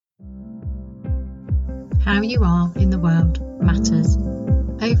How you are in the world matters.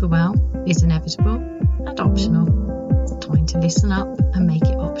 Overwhelm is inevitable and optional. Time to listen up and make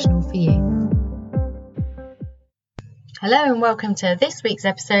it optional for you. Hello and welcome to this week's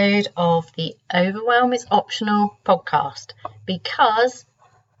episode of the Overwhelm is Optional podcast, because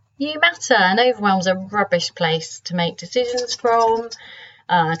you matter and overwhelm's a rubbish place to make decisions from,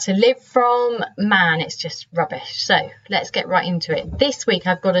 to live from. Man, it's just rubbish. So let's get right into it. This week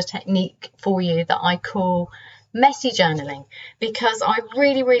I've got a technique for you that I call messy journaling, because I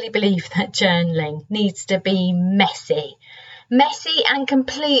really believe that journaling needs to be messy and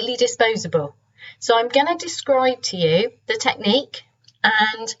completely disposable. So I'm going to describe to you the technique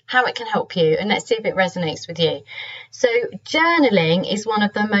and how it can help you, and let's see if it resonates with you. So journaling is one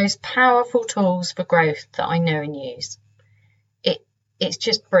of the most powerful tools for growth that I know and use. It's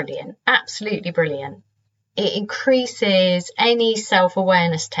just brilliant, absolutely brilliant. It increases any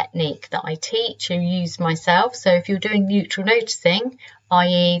self-awareness technique that I teach and use myself. So if you're doing neutral noticing,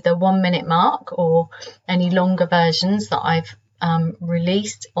 i.e. the 1 minute mark, or any longer versions that I've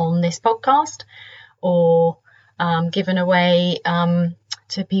released on this podcast, or given away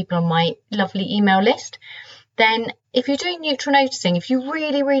to people on my lovely email list, then if you're doing neutral noticing, if you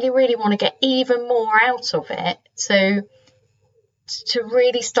really want to get even more out of it, so to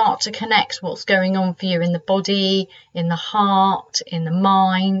really start to connect what's going on for you in the body, in the heart, in the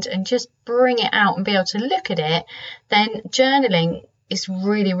mind, and just bring it out and be able to look at it, then journaling is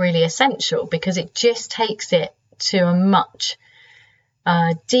really essential, because it just takes it to a much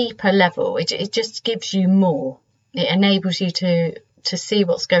deeper level. It just gives you more. It enables you to see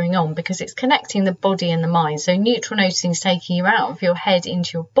what's going on, because it's connecting the body and the mind. So neutral noticing is taking you out of your head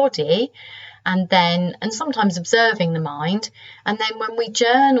into your body, and sometimes observing the mind. And then when we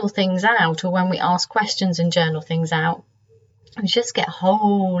journal things out, or when we ask questions and journal things out, we just get a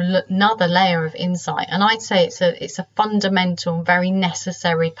whole another layer of insight. And I'd say it's a fundamental and very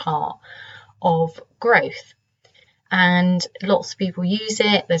necessary part of growth. And lots of people use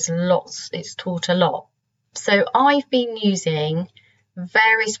it. It's taught a lot. So I've been using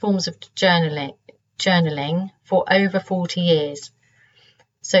various forms of journaling for over 40 years.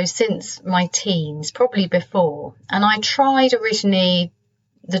 So since my teens, probably before. And I tried originally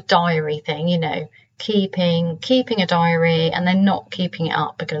the diary thing, keeping a diary and then not keeping it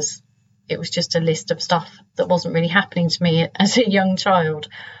up, because it was just a list of stuff that wasn't really happening to me as a young child.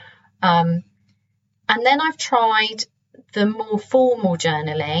 And then I've tried the more formal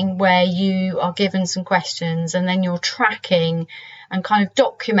journaling, where you are given some questions and then you're tracking and kind of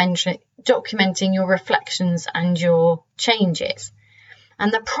documenting your reflections and your changes.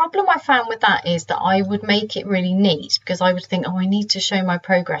 And the problem I found with that is that I would make it really neat, because I would think, I need to show my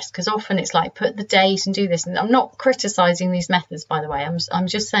progress, because often it's like, put the date and do this. And I'm not criticizing these methods, by the way. I'm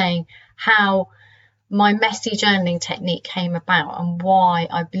just saying how my messy journaling technique came about and why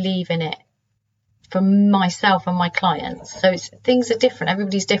I believe in it for myself and my clients. So things are different.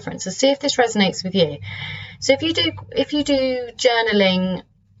 Everybody's different. So see if this resonates with you. So if you do journaling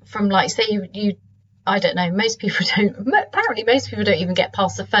from, like, say you I don't know, most people don't even get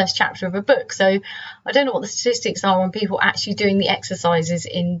past the first chapter of a book. So I don't know what the statistics are on people actually doing the exercises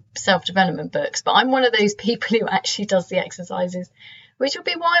in self-development books, but I'm one of those people who actually does the exercises, which will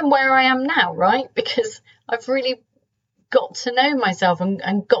be why I'm where I am now, right? Because I've really got to know myself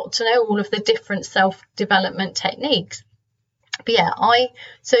and got to know all of the different self-development techniques. But yeah,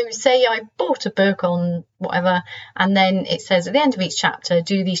 say I bought a book on whatever, and then it says at the end of each chapter,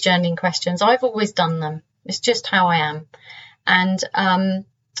 do these journaling questions. I've always done them. It's just how I am. And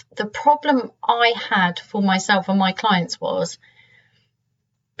the problem I had for myself and my clients was,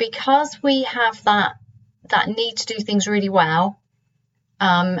 because we have that need to do things really well,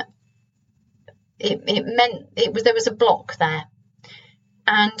 it meant there was a block there.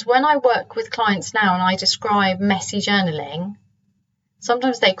 And when I work with clients now and I describe messy journaling,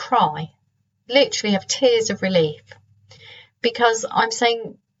 sometimes they cry, literally have tears of relief, because I'm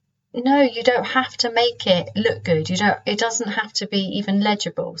saying, no, you don't have to make it look good. It doesn't have to be even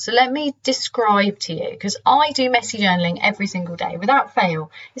legible. So let me describe to you, because I do messy journaling every single day without fail.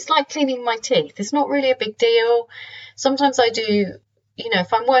 It's like cleaning my teeth. It's not really a big deal. Sometimes I do,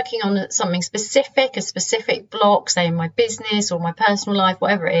 if I'm working on something specific, a specific block, say in my business or my personal life,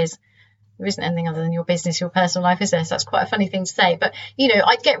 whatever it is. There isn't anything other than your business, your personal life, is there? So that's quite a funny thing to say. But,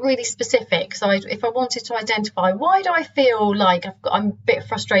 I'd get really specific. So if I wanted to identify, why do I feel like I'm a bit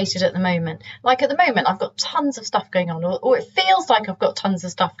frustrated at the moment? Like at the moment, I've got tons of stuff going on, or it feels like I've got tons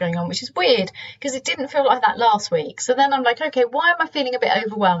of stuff going on, which is weird, because it didn't feel like that last week. So then I'm like, okay, why am I feeling a bit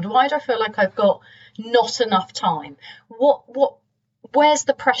overwhelmed? Why do I feel like I've got not enough time? What where's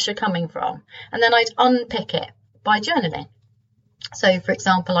the pressure coming from? And then I'd unpick it by journaling. So, for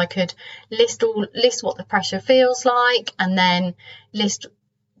example, I could list what the pressure feels like, and then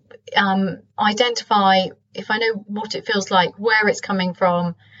identify, if I know what it feels like, where it's coming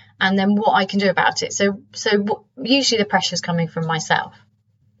from, and then what I can do about it. So usually the pressure is coming from myself.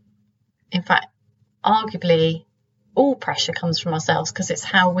 In fact, arguably, all pressure comes from ourselves, because it's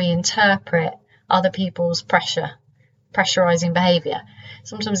how we interpret other people's pressurizing behaviour.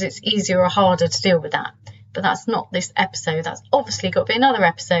 Sometimes it's easier or harder to deal with that. But that's not this episode. That's obviously got to be another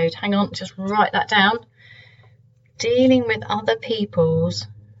episode. Hang on, just write that down. Dealing with other people's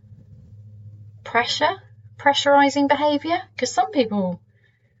pressurizing behaviour. Because some people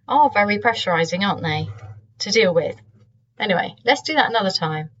are very pressurizing, aren't they, to deal with? Anyway, let's do that another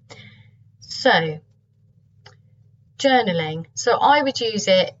time. So, journaling. So I would use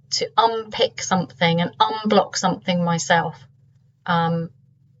it to unpick something and unblock something myself.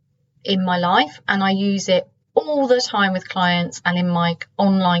 In my life, and I use it all the time with clients and in my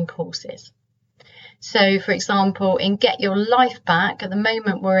online courses. So, for example, in Get Your Life Back, at the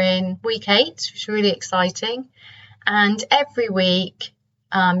moment we're in week 8, which is really exciting, and every week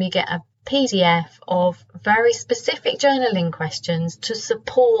you get a PDF of very specific journaling questions to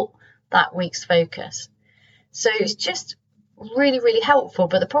support that week's focus. So it's just really, really helpful.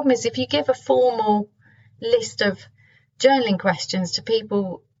 But the problem is, if you give a formal list of journaling questions to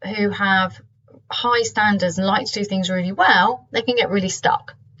people who have high standards and like to do things really well, they can get really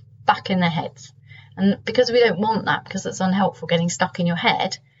stuck back in their heads. And because we don't want that, because it's unhelpful getting stuck in your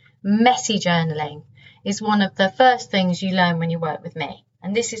head, messy journaling is one of the first things you learn when you work with me.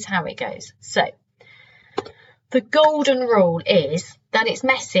 And this is how it goes. So the golden rule is that it's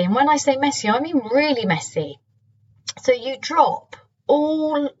messy. And when I say messy, I mean really messy. So you drop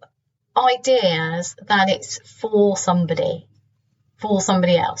all ideas that it's for somebody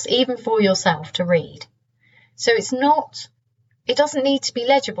else, even for yourself to read. So it doesn't need to be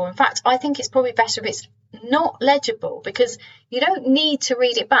legible. In fact, I think it's probably better if it's not legible, because you don't need to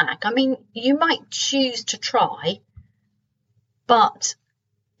read it back. I mean, you might choose to try, but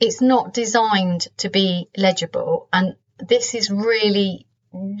it's not designed to be legible. And this is really,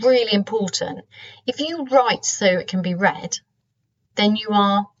 really important. If you write so it can be read, then you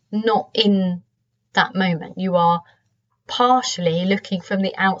are not in that moment. You are partially looking from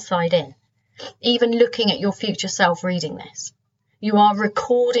the outside in, even looking at your future self reading this. You are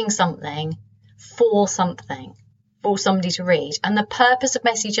recording something for somebody to read. And the purpose of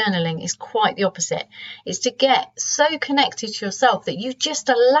messy journaling is quite the opposite. It's to get so connected to yourself that you just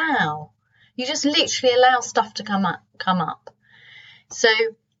literally allow stuff to come up. So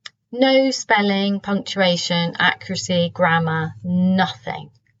no spelling, punctuation, accuracy, grammar,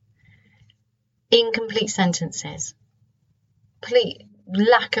 nothing. Incomplete sentences. Complete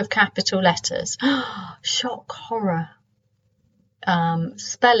lack of capital letters. Shock, horror.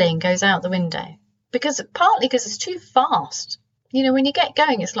 Spelling goes out the window, partly because it's too fast. You know, when you get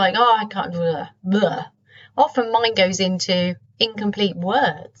going, it's like, I can't do blah. Often mine goes into incomplete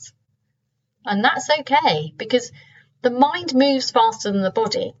words, and that's okay, because the mind moves faster than the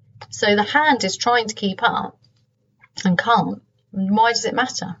body. So the hand is trying to keep up and can't. And why does it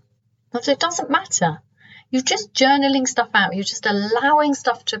matter? Well, it doesn't matter. You're just journaling stuff out. You're just allowing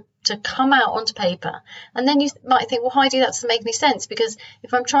stuff to come out onto paper. And then you might think, well, Heidi, that doesn't make any sense, because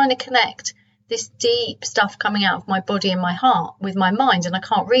if I'm trying to connect this deep stuff coming out of my body and my heart with my mind and I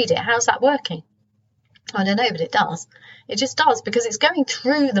can't read it, how's that working? I don't know, but it does. It just does, because it's going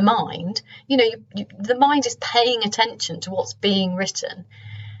through the mind. You know, the mind is paying attention to what's being written.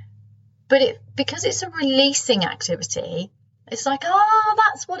 But because it's a releasing activity, it's like,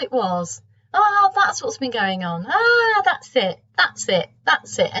 that's what it was. That's what's been going on. That's it.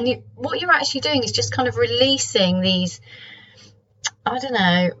 And what you're actually doing is just kind of releasing these, I don't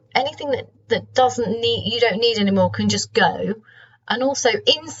know, anything that you don't need anymore can just go. And also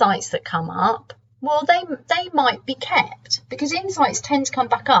insights that come up, well, they might be kept, because insights tend to come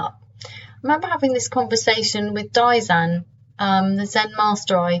back up. I remember having this conversation with Daizan, the Zen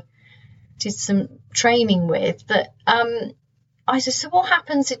master I did some training with, that I said, so what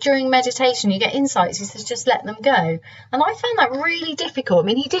happens during meditation? You get insights. He says, just let them go. And I found that really difficult. I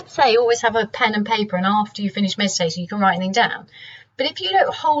mean, he did say always have a pen and paper, and after you finish meditating, you can write anything down. But if you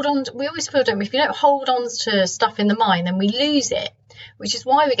don't hold on, we always feel, don't we, if you don't hold on to stuff in the mind, then we lose it, which is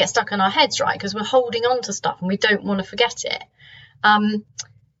why we get stuck in our heads, right? Because we're holding on to stuff and we don't want to forget it.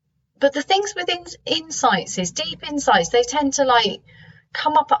 But the things with insights is deep insights. They tend to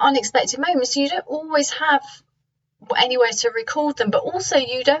come up at unexpected moments. So you don't always have anywhere to record them, but also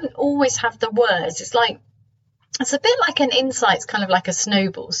you don't always have the words. It's like It's a bit like an insight's kind of like a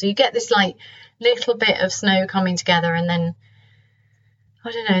snowball. So you get this like little bit of snow coming together, and then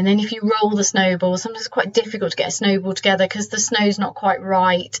I don't know, and then if you roll the snowball, sometimes it's quite difficult to get a snowball together because the snow's not quite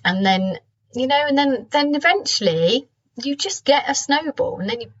right, and then and then eventually you just get a snowball, and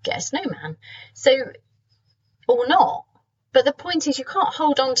then you get a snowman. So, or not, but the point is you can't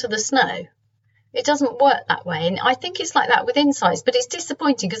hold on to the snow. It doesn't work that way. And I think it's like that with insights, but it's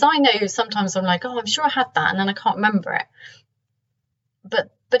disappointing because I know sometimes I'm like, oh, I'm sure I had that, and then I can't remember it.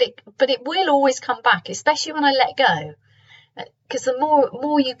 But it will always come back, especially when I let go. Because the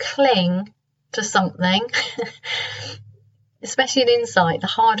more you cling to something, especially an insight, the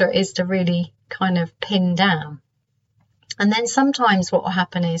harder it is to really kind of pin down. And then sometimes what will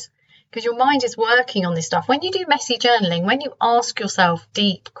happen is, because your mind is working on this stuff, when you do messy journaling, when you ask yourself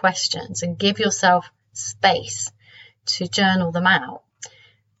deep questions and give yourself space to journal them out,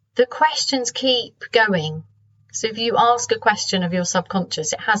 the questions keep going. So if you ask a question of your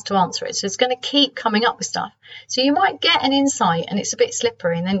subconscious, it has to answer it. So it's going to keep coming up with stuff. So you might get an insight and it's a bit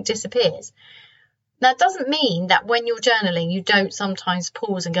slippery and then it disappears. Now, it doesn't mean that when you're journaling, you don't sometimes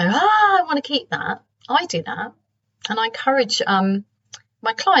pause and go, I want to keep that. I do that. And I encourage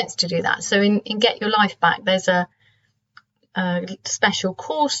my clients to do that. So in Get Your Life Back, there's a special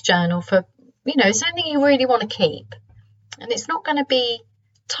course journal for, it's something you really want to keep. And it's not going to be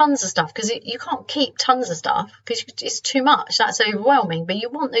tons of stuff, because you can't keep tons of stuff because it's too much. That's overwhelming. But you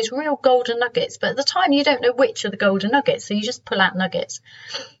want those real golden nuggets. But at the time, you don't know which are the golden nuggets. So you just pull out nuggets.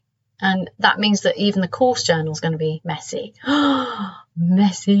 And that means that even the course journal is going to be messy.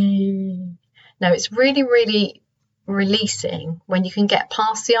 Messy. No, it's really, really releasing when you can get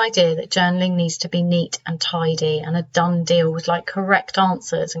past the idea that journaling needs to be neat and tidy and a done deal with like correct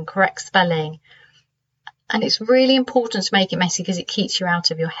answers and correct spelling. And it's really important to make it messy because it keeps you out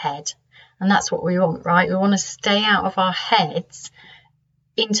of your head. And that's what we want, right? We want to stay out of our heads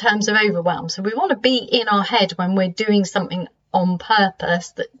in terms of overwhelm. So we want to be in our head when we're doing something on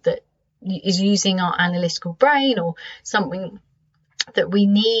purpose that is using our analytical brain, or something that we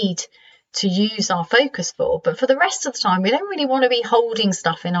need to use our focus for. But for the rest of the time, we don't really want to be holding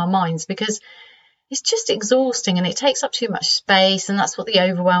stuff in our minds because it's just exhausting and it takes up too much space. And that's what the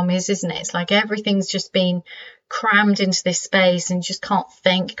overwhelm is, isn't it? It's like everything's just been crammed into this space and you just can't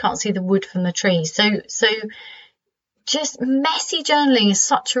think, you can't see the wood from the trees. So just messy journaling is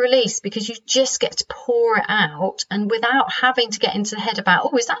such a release because you just get to pour it out, and without having to get into the head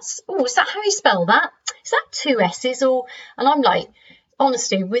about, is that how you spell that? Is that 2 S's? And I'm like,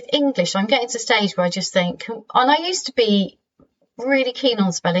 honestly, with English, I'm getting to a stage where I just think, and I used to be really keen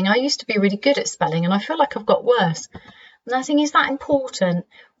on spelling. I used to be really good at spelling, and I feel like I've got worse. And I think, is that important?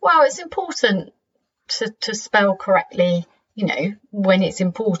 Well, it's important to spell correctly, when it's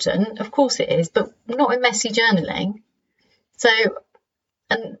important. Of course it is, but not in messy journaling. So,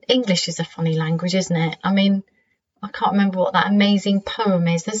 and English is a funny language, isn't it? I mean, I can't remember what that amazing poem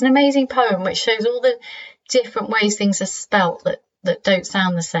is. There's an amazing poem which shows all the different ways things are spelt that don't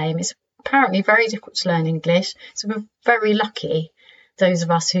sound the same. It's apparently very difficult to learn English. So we're very lucky, those of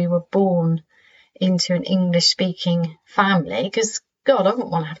us who were born into an English-speaking family, because, God, I wouldn't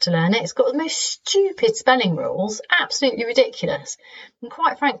want to have to learn it. It's got the most stupid spelling rules, absolutely ridiculous. And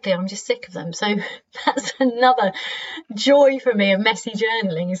quite frankly, I'm just sick of them. So that's another joy for me of messy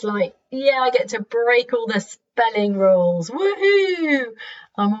journaling. Is like, yeah, I get to break all the spelling rules. Woohoo!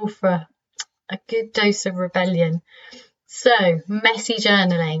 I'm all for a good dose of rebellion. So, messy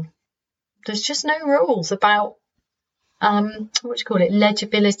journaling. There's just no rules about,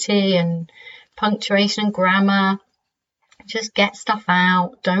 legibility and punctuation and grammar. Just get stuff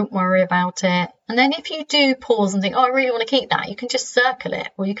out. Don't worry about it. And then if you do pause and think, I really want to keep that, you can just circle it,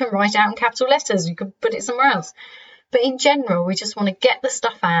 or you can write out in capital letters. You can put it somewhere else. But in general, we just want to get the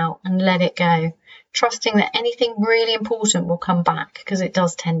stuff out and let it go, trusting that anything really important will come back, because it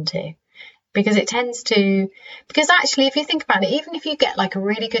does tend to. Because actually, if you think about it, even if you get like a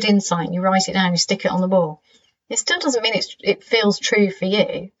really good insight and you write it down, you stick it on the wall, it still doesn't mean it feels true for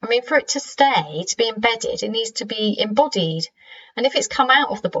you. I mean, for it to stay, to be embedded, it needs to be embodied. And if it's come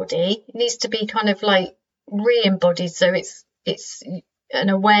out of the body, it needs to be kind of like re-embodied. So it's an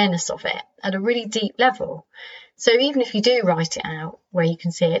awareness of it at a really deep level. So even if you do write it out where you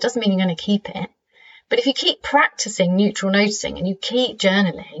can see it, it doesn't mean you're going to keep it. But if you keep practicing neutral noticing and you keep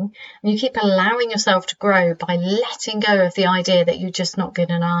journaling and you keep allowing yourself to grow by letting go of the idea that you're just not good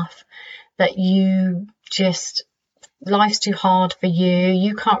enough, that life's too hard for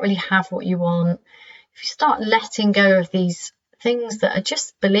you can't really have what you want. If you start letting go of these things that are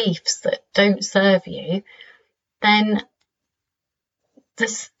just beliefs that don't serve you, then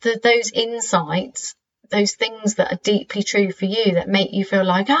those insights, those things that are deeply true for you that make you feel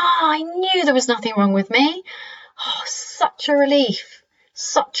like, I knew there was nothing wrong with me. Oh, such a relief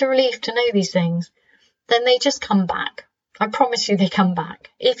to know these things. Then they just come back. I promise you they come back.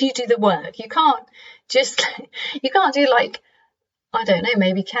 If you do the work, you can't do like, I don't know,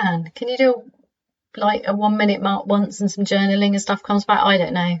 maybe can you do like a 1 minute mark once and some journaling and stuff comes back? I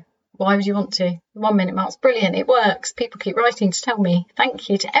don't know. Why would you want to? 1 minute mark's brilliant. It works. People keep writing to tell me. Thank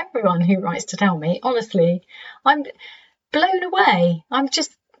you to everyone who writes to tell me. Honestly, I'm blown away. I'm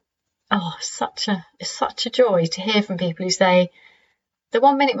just, it's such a joy to hear from people who say, the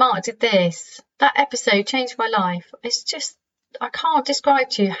 1 minute mark did this. That episode changed my life. It's just, I can't describe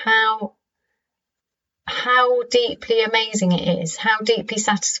to you how deeply amazing it is, how deeply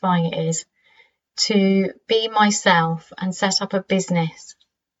satisfying it is to be myself and set up a business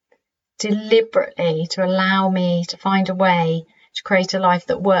deliberately to allow me to find a way to create a life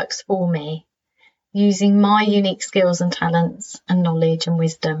that works for me, using my unique skills and talents and knowledge and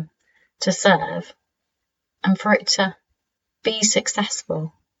wisdom to serve, and for it to be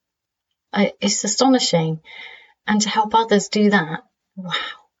successful. It's astonishing. And to help others do that, wow,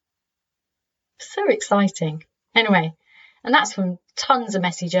 so exciting. Anyway, and that's from tons of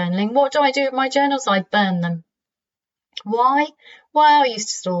messy journaling. What do I do with my journals? I burn them. Why? Well, I used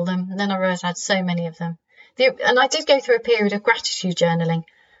to store them, and then I realised I had so many of them. And I did go through a period of gratitude journaling,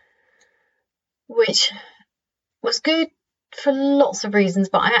 which was good for lots of reasons,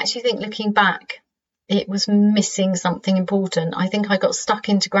 but I actually think looking back, it was missing something important. I think I got stuck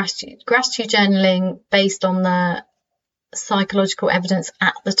into gratitude journaling based on the psychological evidence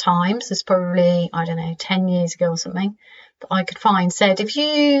at the time. So it's probably, 10 years ago or something that I could find said, if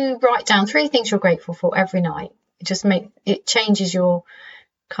you write down 3 things you're grateful for every night, it changes your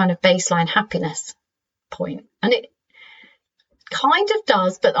kind of baseline happiness point. And it kind of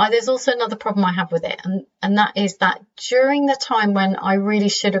does, but there's also another problem I have with it, and that is that during the time when I really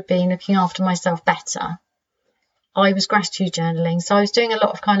should have been looking after myself better, I was gratitude journaling. So I was doing a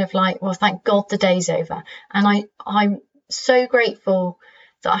lot of kind of like, well, thank God the day's over, and I'm so grateful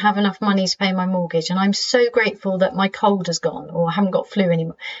that I have enough money to pay my mortgage, and I'm so grateful that my cold has gone, or I haven't got flu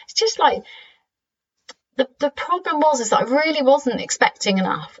anymore. It's just like the problem is that I really wasn't expecting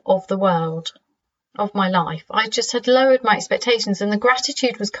enough of the world, of my life. I just had lowered my expectations, and the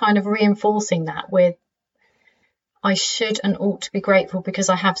gratitude was kind of reinforcing that with, I should and ought to be grateful because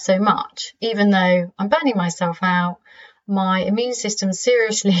I have so much, even though I'm burning myself out, my immune system's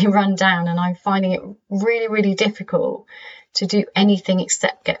seriously run down, and I'm finding it really, really difficult to do anything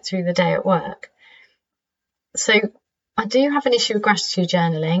except get through the day at work. So I do have an issue with gratitude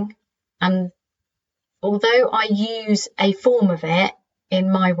journaling, and although I use a form of it in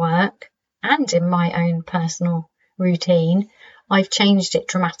my work and in my own personal routine, I've changed it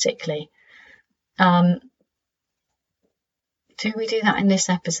dramatically. Do we do that in this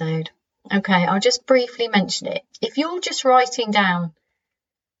episode? Okay, I'll just briefly mention it. If you're just writing down,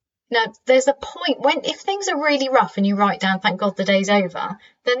 now there's a point if things are really rough and you write down, thank God the day's over,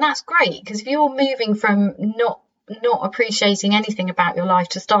 then that's great, because if you're moving from not appreciating anything about your life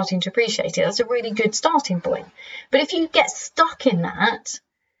to starting to appreciate it, that's a really good starting point. But if you get stuck in that,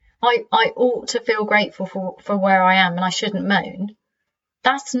 I ought to feel grateful for where I am and I shouldn't moan,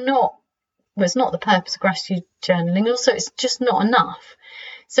 it's not the purpose of gratitude journaling. Also, it's just not enough.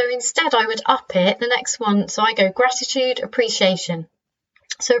 So instead I would up it, the next one. So I go gratitude, appreciation.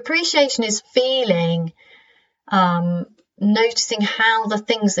 So appreciation is feeling, noticing how the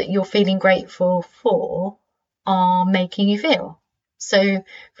things that you're feeling grateful for are making you feel. So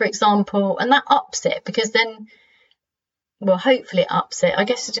for example, and that ups it, because then, well, hopefully it ups it. I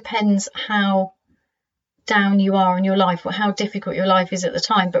guess it depends how down you are in your life or how difficult your life is at the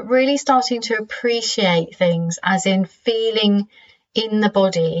time, but really starting to appreciate things, as in feeling in the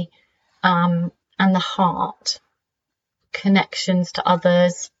body and the heart, connections to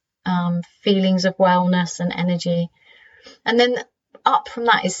others, feelings of wellness and energy. And then up from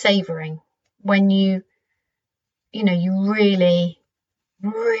that is savouring, when you really,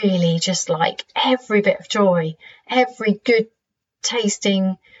 really just like every bit of joy, every good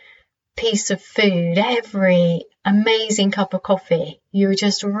tasting piece of food, every amazing cup of coffee. You're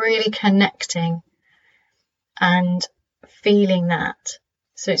just really connecting and feeling that.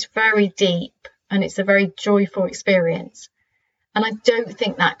 So it's very deep and it's a very joyful experience. And I don't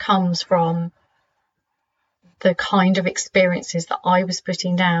think that comes from the kind of experiences that I was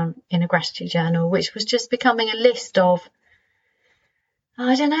putting down in a gratitude journal, which was just becoming a list of,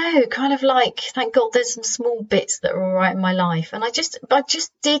 I don't know, kind of like, thank God there's some small bits that are all right in my life. And I just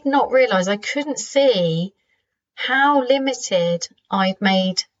did not realise, I couldn't see how limited I'd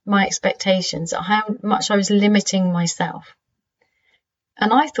made my expectations, how much I was limiting myself.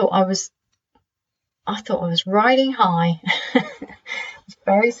 And I thought I was riding high.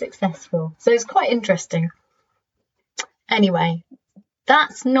 Very successful. So it's quite interesting. Anyway,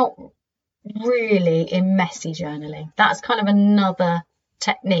 that's not really in messy journaling. That's kind of another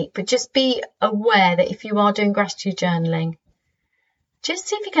technique. But just be aware that if you are doing gratitude journaling, just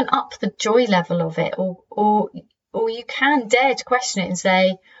see if you can up the joy level of it, or you can dare to question it and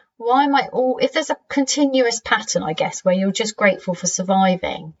say, why am I if there's a continuous pattern, I guess, where you're just grateful for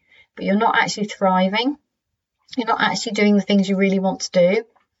surviving, but you're not actually thriving, you're not actually doing the things you really want to do,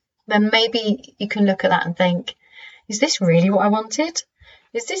 then maybe you can look at that and think, is this really what I wanted?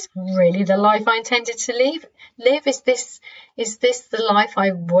 Is this really the life I intended to live? Is this the life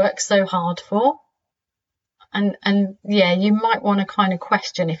I worked so hard for? And yeah, you might want to kind of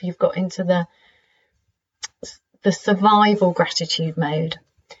question if you've got into the survival gratitude mode.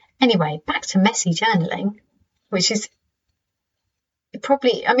 Anyway, back to messy journaling, which is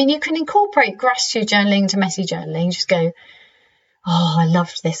probably, I mean, you can incorporate gratitude journaling to messy journaling. Just go, oh, I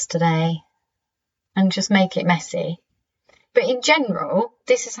loved this today, and just make it messy. But in general,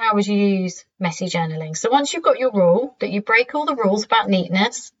 this is how I would use messy journaling. So once you've got your rule, that you break all the rules about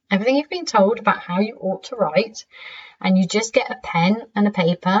neatness, everything you've been told about how you ought to write, and you just get a pen and a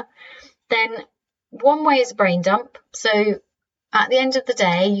paper, then one way is a brain dump. So at the end of the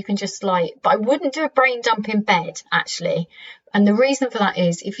day, you can just but I wouldn't do a brain dump in bed, actually. And the reason for that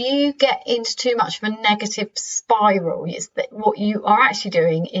is if you get into too much of a negative spiral, what you are actually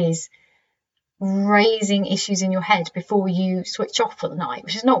doing is raising issues in your head before you switch off for the night,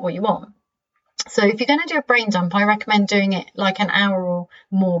 which is not what you want. So if you're going to do a brain dump, I recommend doing it like an hour or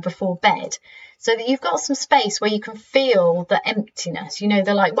more before bed, so that you've got some space where you can feel the emptiness.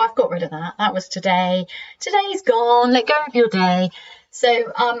 They're like, well, I've got rid of that. That was today. Today's gone. Let go of your day.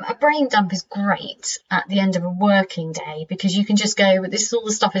 So a brain dump is great at the end of a working day, because you can just go, this is all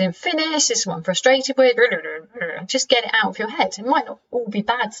the stuff I didn't finish. This is what I'm frustrated with. Just get it out of your head. It might not all be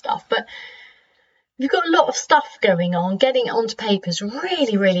bad stuff, but if you've got a lot of stuff going on, getting it onto paper is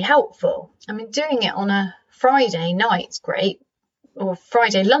really, really helpful. I mean, doing it on a Friday night's great, or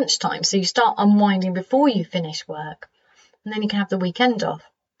Friday lunchtime, so you start unwinding before you finish work, and then you can have the weekend off.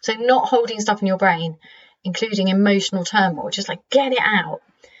 So not holding stuff in your brain, including emotional turmoil, just get it out,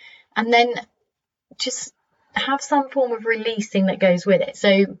 and then just have some form of releasing that goes with it.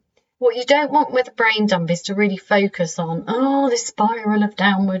 So what you don't want with a brain dump is to really focus on, this spiral of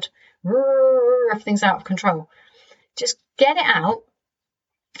downward, everything's out of control. Just get it out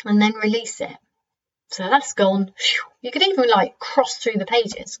and then release it. So that's gone. You could even cross through the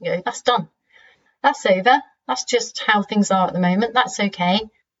pages and go, that's done. That's over. That's just how things are at the moment. That's okay.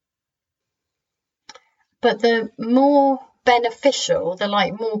 But the more beneficial, the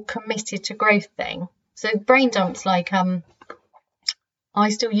more committed to growth thing. So brain dumps, I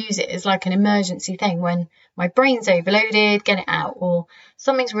still use it as an emergency thing when my brain's overloaded, get it out, or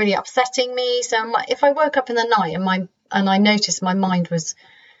something's really upsetting me. So if I woke up in the night and I noticed my mind was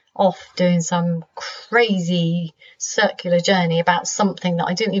off doing some crazy circular journey about something that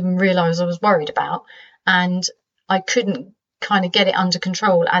I didn't even realise I was worried about, and I couldn't kind of get it under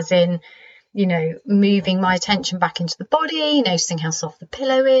control, as in, moving my attention back into the body, noticing how soft the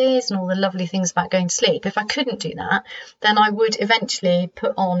pillow is and all the lovely things about going to sleep. If I couldn't do that, then I would eventually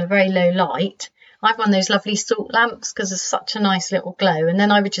put on a very low light. I've one of those lovely salt lamps because there's such a nice little glow, and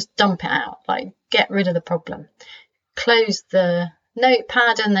then I would just dump it out, get rid of the problem, close the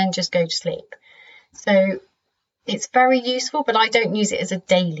notepad, and then just go to sleep. So it's very useful, but I don't use it as a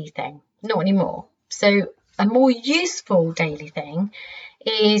daily thing, not anymore. So a more useful daily thing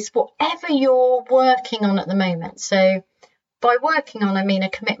is whatever you're working on at the moment. So by working on, I mean a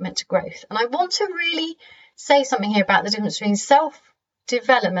commitment to growth. And I want to really say something here about the difference between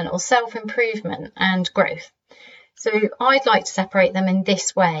self-development or self-improvement and growth. So I'd like to separate them in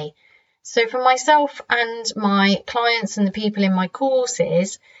this way. So for myself and my clients and the people in my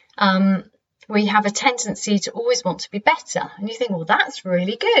courses, we have a tendency to always want to be better. And you think, well, that's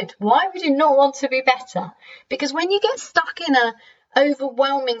really good. Why would you not want to be better? Because when you get stuck in a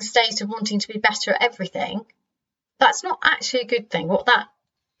overwhelming state of wanting to be better at everything, that's not actually a good thing. What that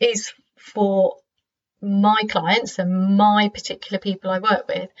is for my clients and my particular people I work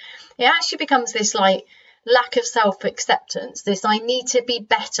with, it actually becomes this lack of self-acceptance, this I need to be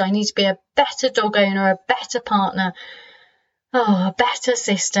better, I need to be a better dog owner, a better partner, a better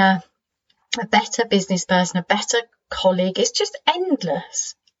sister, a better business person, a better colleague. It's just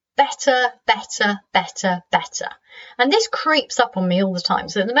endless. Better, better, better, better. And this creeps up on me all the time.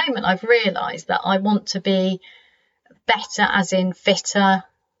 So at the moment, I've realised that I want to be better, as in fitter,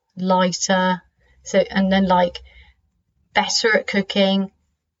 lighter. So, and then like better at cooking,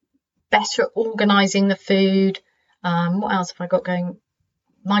 better at organising the food. What else have I got going?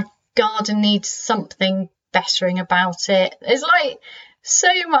 My garden needs something bettering about it. There's like so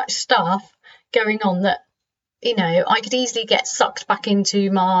much stuff going on that, you know, I could easily get sucked back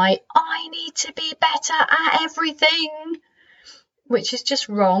into I need to be better at everything, which is just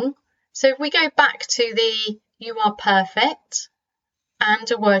wrong. So if we go back to you are perfect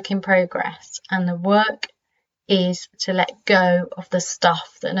and a work in progress, and the work is to let go of the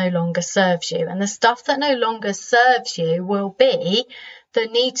stuff that no longer serves you. And the stuff that no longer serves you will be the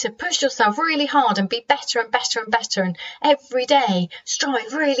need to push yourself really hard and be better and better and better, and every day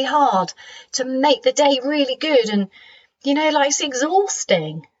strive really hard to make the day really good. And, you know, like, it's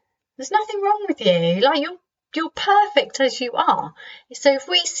exhausting. There's nothing wrong with you. Like, you're perfect as you are. So if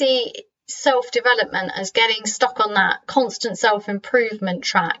we see self-development as getting stuck on that constant self-improvement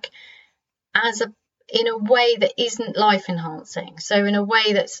track in a way that isn't life enhancing, so in a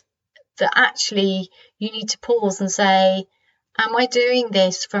way that actually you need to pause and say, am I doing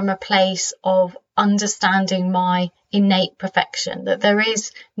this from a place of understanding my innate perfection, that there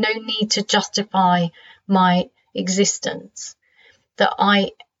is no need to justify my existence, that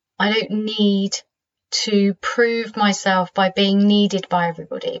I don't need to prove myself by being needed by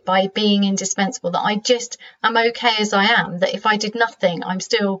everybody, by being indispensable, that I just am okay as I am, that if I did nothing, I'm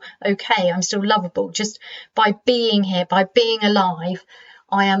still okay, I'm still lovable. Just by being here, by being alive,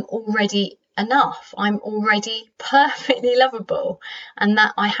 I am already enough. I'm already perfectly lovable, and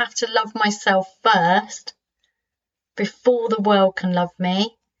that I have to love myself first before the world can love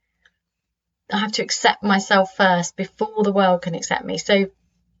me. I have to accept myself first before the world can accept me. So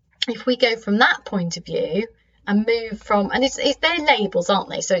if we go from that point of view and move from, and they're labels, aren't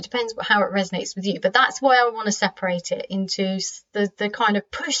they? So it depends how it resonates with you. But that's why I want to separate it into the kind of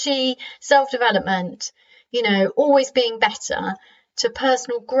pushy self-development, you know, always being better, to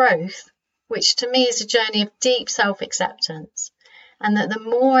personal growth, which to me is a journey of deep self-acceptance. And that the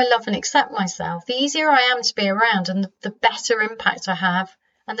more I love and accept myself, the easier I am to be around, and the better impact I have,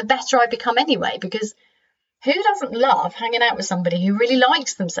 and the better I become anyway. Because who doesn't love hanging out with somebody who really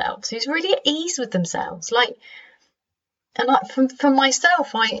likes themselves, who's really at ease with themselves? Like, and for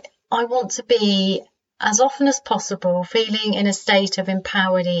myself, I want to be, as often as possible, feeling in a state of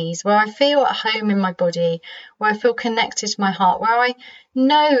empowered ease, where I feel at home in my body, where I feel connected to my heart, where I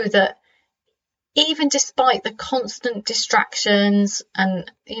know that even despite the constant distractions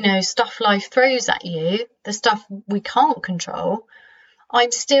and, you know, stuff life throws at you, the stuff we can't control,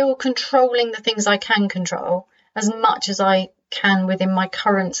 I'm still controlling the things I can control as much as I can within my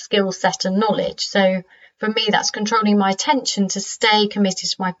current skill set and knowledge. So for me, that's controlling my attention to stay committed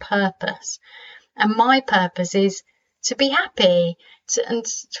to my purpose. And my purpose is to be happy. And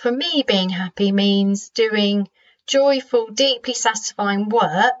for me, being happy means doing joyful, deeply satisfying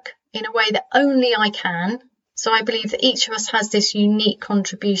work in a way that only I can. So I believe that each of us has this unique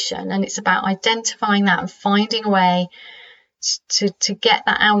contribution, and it's about identifying that and finding a way to get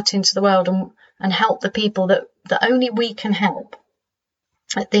that out into the world and help the people that only we can help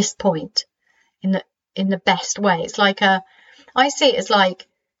at this point in the best way. It's like I see it as like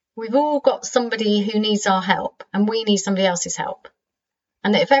we've all got somebody who needs our help, and we need somebody else's help.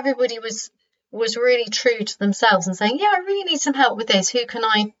 And if everybody was really true to themselves and saying, yeah, I really need some help with this, who can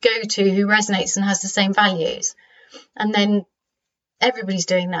I go to who resonates and has the same values? And then everybody's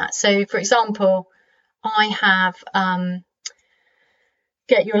doing that. So for example, I have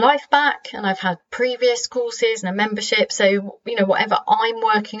Get Your Life Back, and I've had previous courses and a membership. So, you know, whatever I'm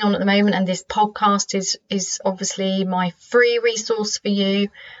working on at the moment, and this podcast is obviously my free resource for you.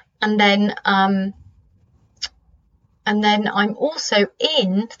 And then I'm also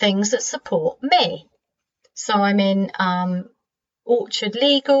in things that support me. So I'm in Orchard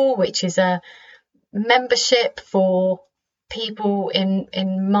Legal, which is a membership for people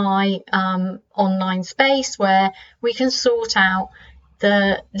in my online space, where we can sort out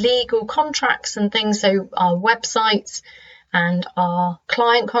the legal contracts and things, so our websites and our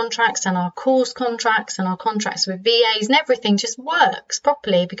client contracts and our course contracts and our contracts with VAs, and everything just works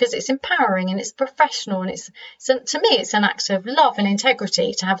properly because it's empowering and it's professional, and it's to me it's an act of love and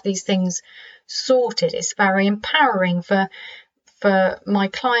integrity to have these things sorted. It's very empowering for my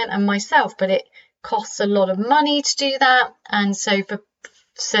client and myself, but it costs a lot of money to do that. And so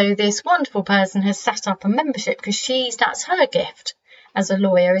this wonderful person has set up a membership because that's her gift as a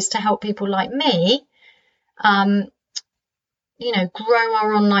lawyer, is to help people like me grow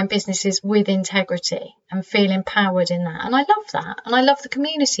our online businesses with integrity and feel empowered in that. And I love that. And I love the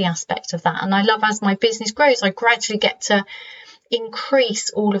community aspect of that. And I love, as my business grows, I gradually get to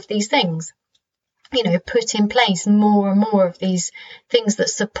increase all of these things, put in place more and more of these things that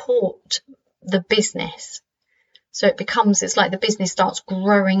support the business. So it's like the business starts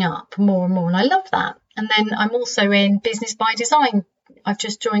growing up more and more. And I love that. And then I'm also in Business by Design. I've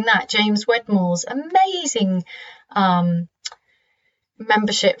just joined that. James Wedmore's amazing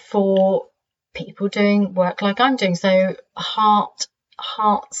membership for people doing work like I'm doing. So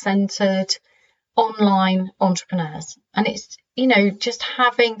heart-centered online entrepreneurs. And it's, just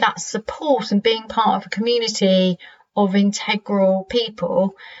having that support and being part of a community of integral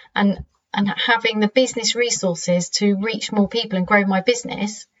people and having the business resources to reach more people and grow my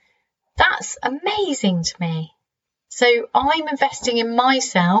business, that's amazing to me. So I'm investing in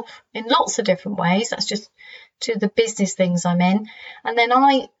myself in lots of different ways. That's just to the business things I'm in. And then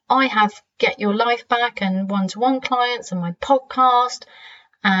I have Get Your Life Back and one-to-one clients and my podcast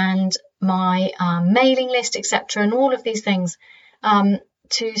and my mailing list, etc. and all of these things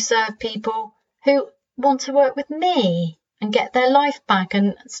to serve people who want to work with me and get their life back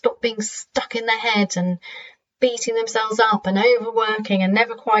and stop being stuck in their head and beating themselves up and overworking and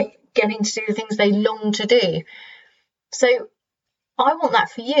never quite getting to do the things they long to do. So I want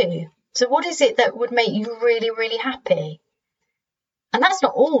that for you. So what is it that would make you really, really happy? And that's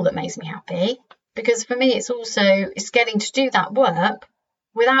not all that makes me happy, because for me it's getting to do that work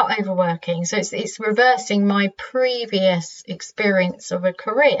without overworking. So it's reversing my previous experience of a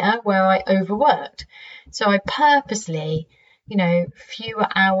career where I overworked. So I purposely, fewer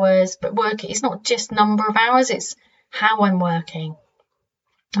hours, but it's not just number of hours, it's how I'm working.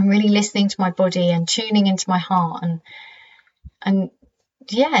 I'm really listening to my body and tuning into my heart and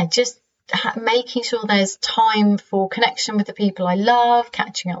just making sure there's time for connection with the people I love,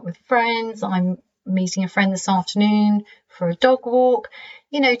 catching up with friends. I'm meeting a friend this afternoon for a dog walk,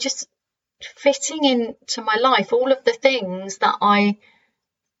 just fitting into my life all of the things that I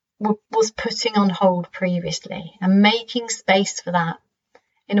was putting on hold previously and making space for that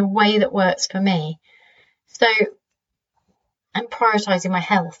in a way that works for me. So I'm prioritizing my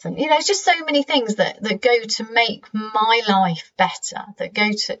health, and it's just so many things that go to make my life better,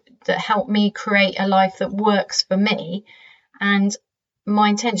 that help me create a life that works for me. And my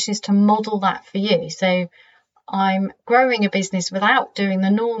intention is to model that for you. So I'm growing a business without doing the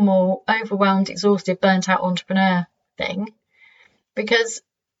normal overwhelmed, exhausted, burnt out entrepreneur thing, because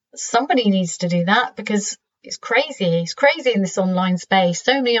somebody needs to do that, because it's crazy in this online space.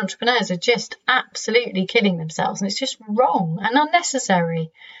 So many entrepreneurs are just absolutely killing themselves, and it's just wrong and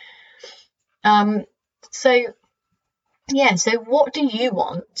unnecessary. So what do you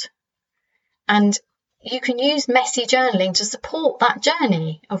want? And you can use messy journaling to support that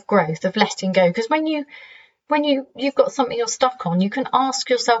journey of growth, of letting go. Because when you've got something you're stuck on, you can ask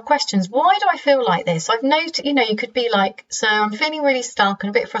yourself questions. Why do I feel like this? I've noted, you could be like, so I'm feeling really stuck and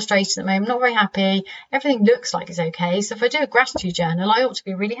a bit frustrated at the moment. I'm not very happy. Everything looks like it's okay. So if I do a gratitude journal, I ought to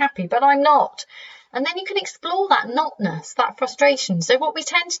be really happy, but I'm not. And then you can explore that notness, that frustration. So what we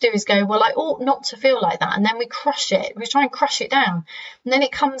tend to do is go, well, I ought not to feel like that. And then we crush it. We try and crush it down. And then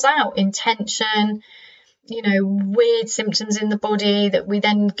it comes out in tension, weird symptoms in the body that we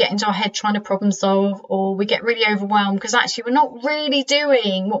then get into our head trying to problem solve, or we get really overwhelmed because actually we're not really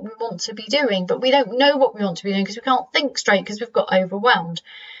doing what we want to be doing, but we don't know what we want to be doing because we can't think straight because we've got overwhelmed.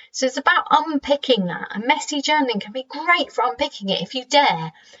 So it's about unpicking that, and messy journaling can be great for unpicking it if you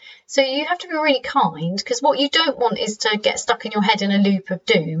dare. So you have to be really kind, because what you don't want is to get stuck in your head in a loop of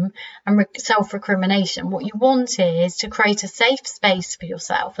doom and self-recrimination. What you want is to create a safe space for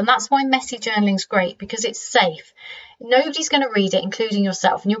yourself. And that's why messy journaling is great, because it's safe. Nobody's going to read it, including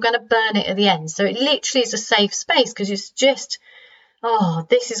yourself, and you're going to burn it at the end. So it literally is a safe space, because it's just,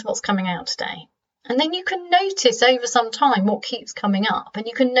 this is what's coming out today. And then you can notice over some time what keeps coming up. And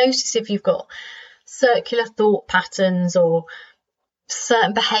you can notice if you've got circular thought patterns or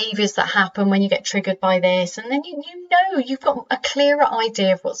certain behaviours that happen when you get triggered by this, and then you've got a clearer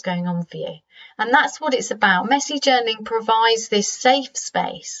idea of what's going on for you. And that's what it's about. Messy journaling provides this safe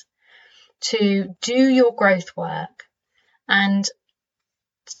space to do your growth work and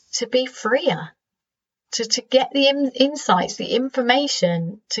to be freer, to get the insights, the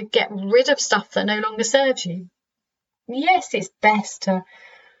information, to get rid of stuff that no longer serves you. Yes, it's best to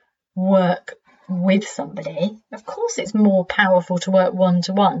work with somebody. Of course it's more powerful to work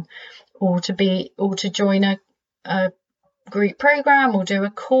one-to-one, or to join a group program, or do a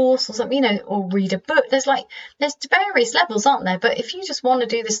course or something, or read a book. There's various levels, aren't there? But if you just want to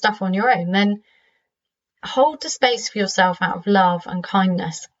do this stuff on your own, then hold the space for yourself out of love and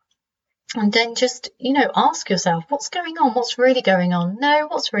kindness, And then just, ask yourself, what's going on? What's really going on? No,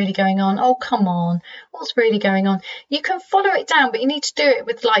 what's really going on? Oh, come on. What's really going on? You can follow it down, but you need to do it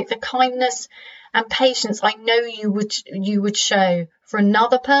with like the kindness and patience I know you would show for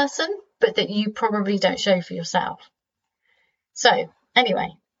another person, but that you probably don't show for yourself. So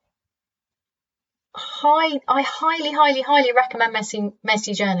anyway, I highly, highly, highly recommend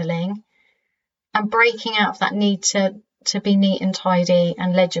messy journaling and breaking out of that need to be neat and tidy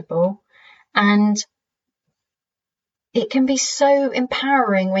and legible. And it can be so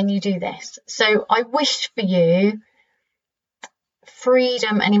empowering when you do this. So I wish for you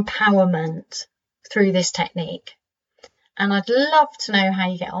freedom and empowerment through this technique. And I'd love to know how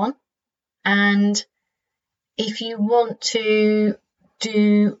you get on. And if you want to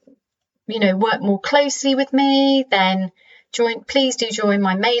work more closely with me, then please do join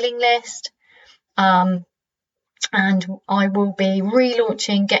my mailing list. And I will be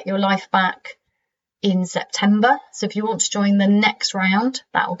relaunching Get Your Life Back in September. So if you want to join the next round,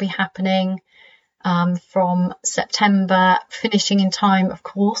 that will be happening from September, finishing in time, of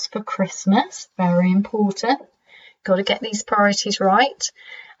course, for Christmas. Very important. Got to get these priorities right.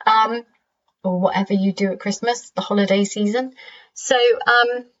 Or whatever you do at Christmas, the holiday season. So,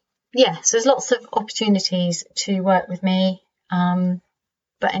 so there's lots of opportunities to work with me.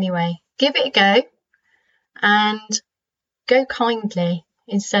 But anyway, give it a go. And go kindly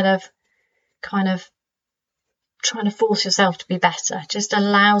instead of kind of trying to force yourself to be better. Just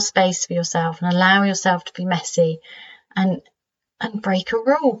allow space for yourself and allow yourself to be messy and break a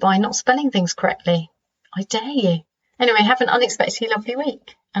rule by not spelling things correctly. I dare you. Anyway, have an unexpectedly lovely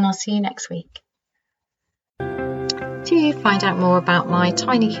week, and I'll see you next week. To find out more about my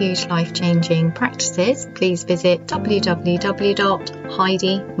tiny, huge, life-changing practices, please visit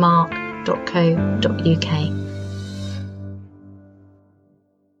www.heidimark.co.uk.